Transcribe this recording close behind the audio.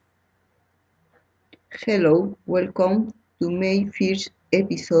Hello, welcome to my first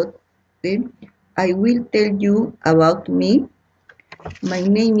episode. I will tell you about me. My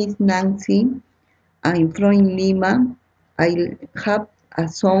name is Nancy. I'm from Lima. I have a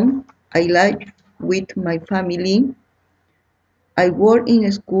son. I live with my family. I work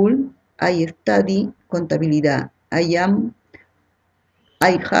in school. I study contabilidad.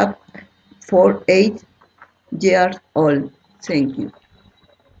 I have 48 years old. Thank you.